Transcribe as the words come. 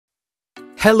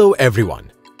Hello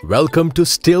everyone, welcome to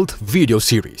Stealth video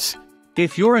series.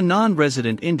 If you're a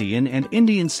non-resident Indian and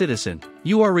Indian citizen,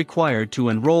 you are required to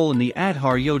enroll in the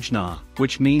Aadhar Yojana,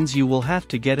 which means you will have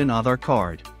to get an Aadhar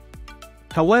card.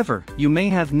 However, you may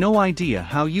have no idea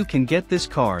how you can get this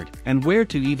card and where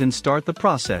to even start the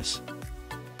process.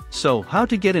 So, how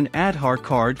to get an Aadhar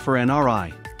card for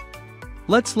NRI?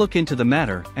 Let's look into the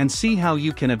matter and see how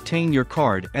you can obtain your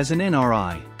card as an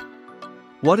NRI.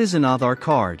 What is an Aadhar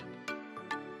card?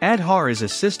 Aadhar is a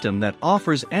system that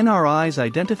offers NRIs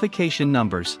identification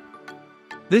numbers.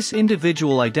 This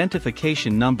individual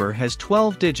identification number has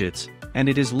 12 digits, and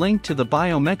it is linked to the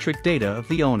biometric data of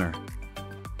the owner.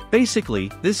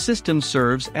 Basically, this system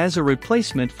serves as a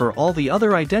replacement for all the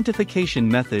other identification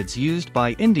methods used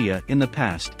by India in the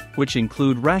past, which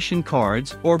include ration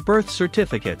cards or birth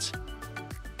certificates.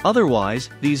 Otherwise,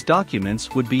 these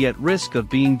documents would be at risk of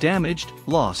being damaged,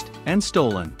 lost, and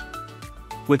stolen.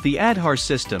 With the Aadhar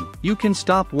system, you can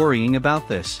stop worrying about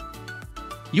this.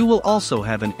 You will also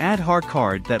have an Aadhar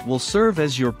card that will serve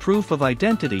as your proof of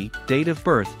identity, date of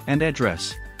birth, and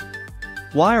address.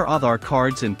 Why are Aadhar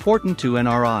cards important to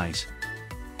NRIs?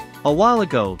 A while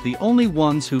ago, the only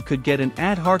ones who could get an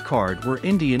Aadhar card were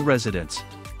Indian residents.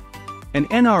 An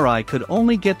NRI could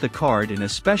only get the card in a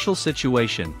special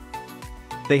situation.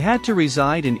 They had to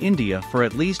reside in India for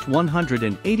at least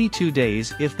 182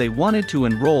 days if they wanted to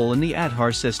enroll in the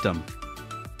Aadhar system.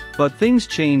 But things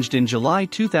changed in July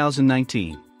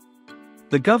 2019.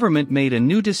 The government made a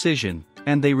new decision,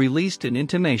 and they released an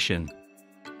intimation.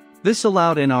 This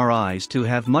allowed NRIs to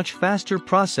have much faster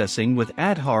processing with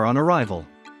Aadhar on arrival.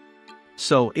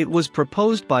 So it was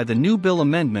proposed by the new bill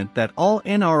amendment that all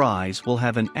NRIs will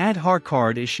have an Aadhar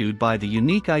card issued by the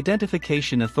Unique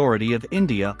Identification Authority of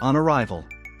India on arrival.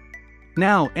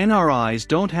 Now NRIs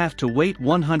don't have to wait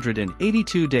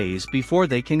 182 days before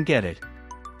they can get it.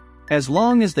 As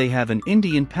long as they have an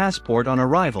Indian passport on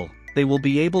arrival, they will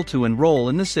be able to enroll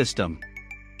in the system.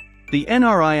 The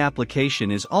NRI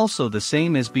application is also the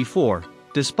same as before,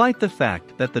 despite the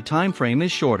fact that the time frame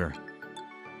is shorter.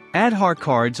 Aadhar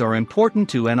cards are important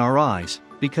to NRIs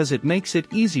because it makes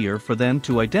it easier for them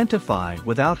to identify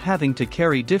without having to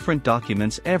carry different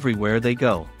documents everywhere they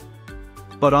go.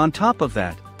 But on top of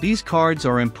that, these cards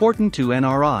are important to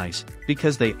NRIs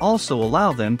because they also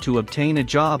allow them to obtain a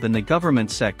job in the government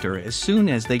sector as soon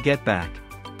as they get back.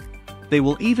 They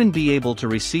will even be able to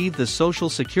receive the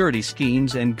social security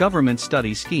schemes and government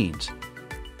study schemes.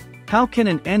 How can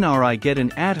an NRI get an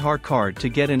Aadhar card? To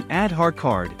get an Aadhar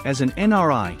card as an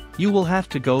NRI, you will have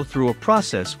to go through a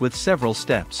process with several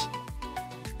steps.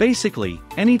 Basically,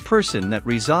 any person that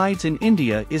resides in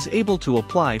India is able to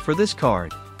apply for this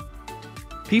card.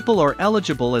 People are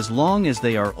eligible as long as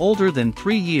they are older than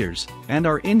 3 years and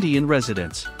are Indian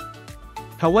residents.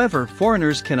 However,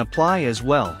 foreigners can apply as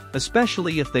well,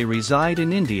 especially if they reside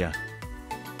in India.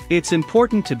 It's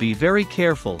important to be very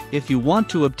careful if you want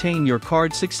to obtain your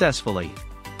card successfully.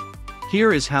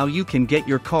 Here is how you can get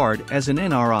your card as an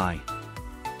NRI.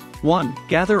 1.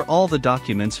 Gather all the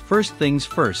documents. First things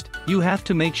first, you have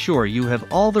to make sure you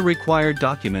have all the required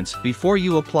documents before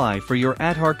you apply for your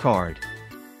Aadhar card.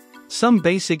 Some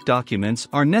basic documents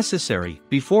are necessary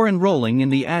before enrolling in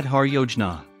the Aadhar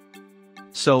Yojana.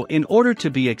 So, in order to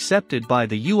be accepted by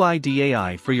the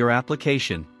UIDAI for your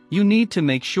application, you need to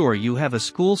make sure you have a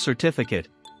school certificate,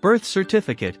 birth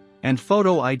certificate, and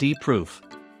photo ID proof.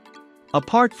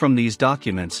 Apart from these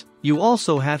documents, you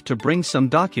also have to bring some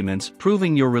documents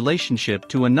proving your relationship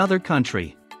to another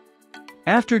country.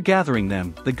 After gathering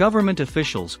them, the government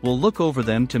officials will look over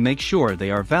them to make sure they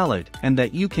are valid and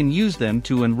that you can use them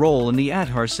to enroll in the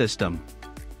Aadhar system.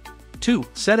 2.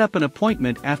 Set up an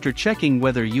appointment. After checking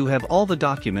whether you have all the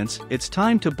documents, it's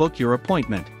time to book your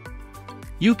appointment.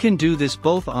 You can do this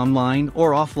both online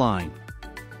or offline.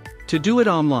 To do it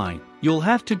online, you'll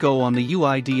have to go on the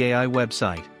UIDAI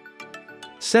website.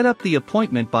 Set up the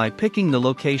appointment by picking the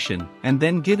location and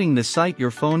then giving the site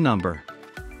your phone number.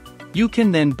 You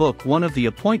can then book one of the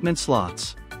appointment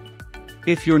slots.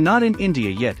 If you're not in India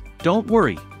yet, don't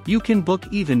worry, you can book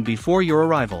even before your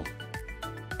arrival.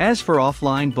 As for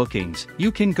offline bookings,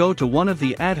 you can go to one of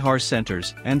the Aadhar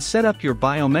centers and set up your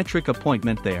biometric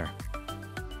appointment there.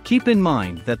 Keep in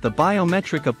mind that the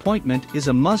biometric appointment is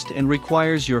a must and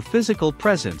requires your physical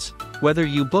presence, whether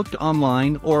you booked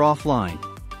online or offline.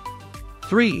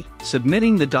 3.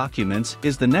 Submitting the documents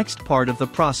is the next part of the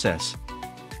process.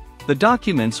 The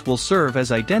documents will serve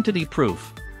as identity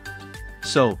proof.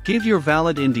 So, give your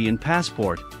valid Indian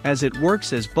passport, as it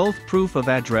works as both proof of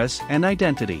address and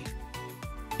identity.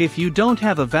 If you don't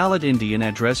have a valid Indian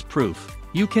address proof,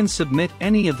 You can submit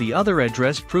any of the other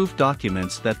address proof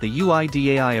documents that the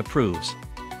UIDAI approves,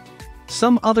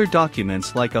 Some other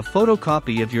documents like a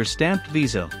photocopy of your stamped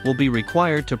visa will be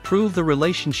required to prove the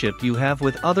relationship you have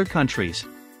with other countries.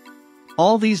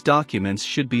 All these documents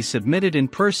should be submitted in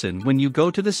person when you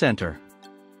go to the center.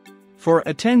 For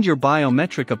attend your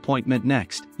biometric appointment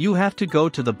next, you have to go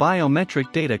to the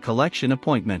biometric data collection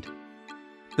appointment.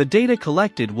 The data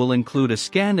collected will include a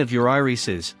scan of your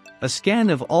irises, a scan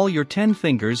of all your 10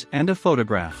 fingers and a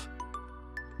photograph.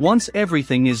 Once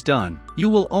everything is done, you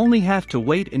will only have to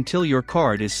wait until your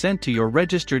card is sent to your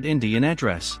registered Indian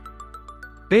address.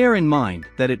 Bear in mind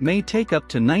that it may take up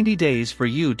to 90 days for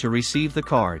you to receive the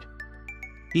card.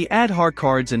 Aadhar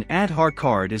cards. An Aadhar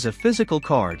card is a physical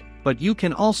card, but you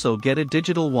can also get a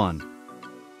digital one.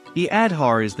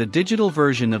 Aadhar is the digital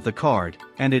version of the card,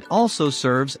 and it also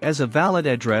serves as a valid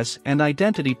address and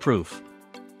identity proof.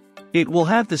 It will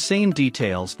have the same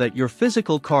details that your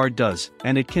physical card does,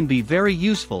 and it can be very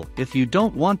useful if you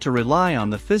don't want to rely on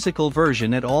the physical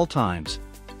version at all times.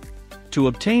 To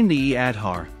obtain the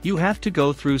Aadhar, you have to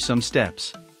go through some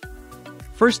steps.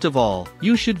 First of all,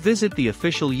 you should visit the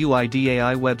official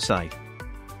UIDAI website.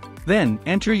 Then,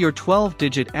 enter your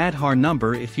 12-digit Aadhar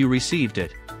number if you received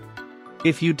it.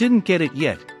 If you didn't get it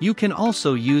yet, you can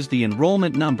also use the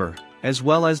enrollment number, as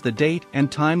well as the date and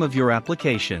time of your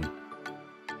application.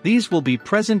 These will be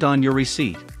present on your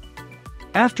receipt.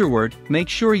 Afterward, make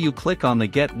sure you click on the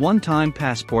Get One-Time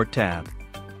Passport tab.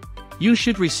 You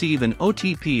should receive an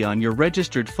OTP on your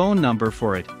registered phone number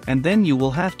for it, and then you will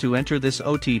have to enter this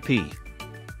OTP.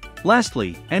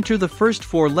 Lastly, enter the first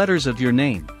 4 letters of your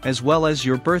name, as well as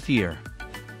your birth year.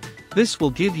 This will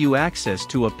give you access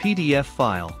to a PDF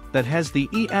file that has the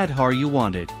Aadhar you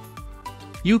wanted.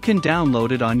 You can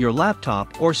download it on your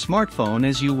laptop or smartphone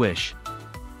as you wish.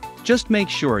 Just make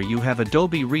sure you have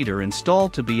Adobe Reader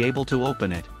installed to be able to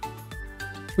open it.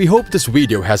 We hope this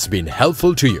video has been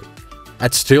helpful to you.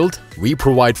 At Stilt, we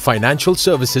provide financial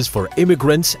services for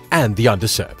immigrants and the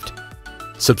underserved.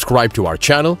 Subscribe to our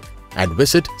channel and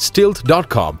visit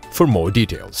stilt.com for more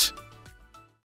details.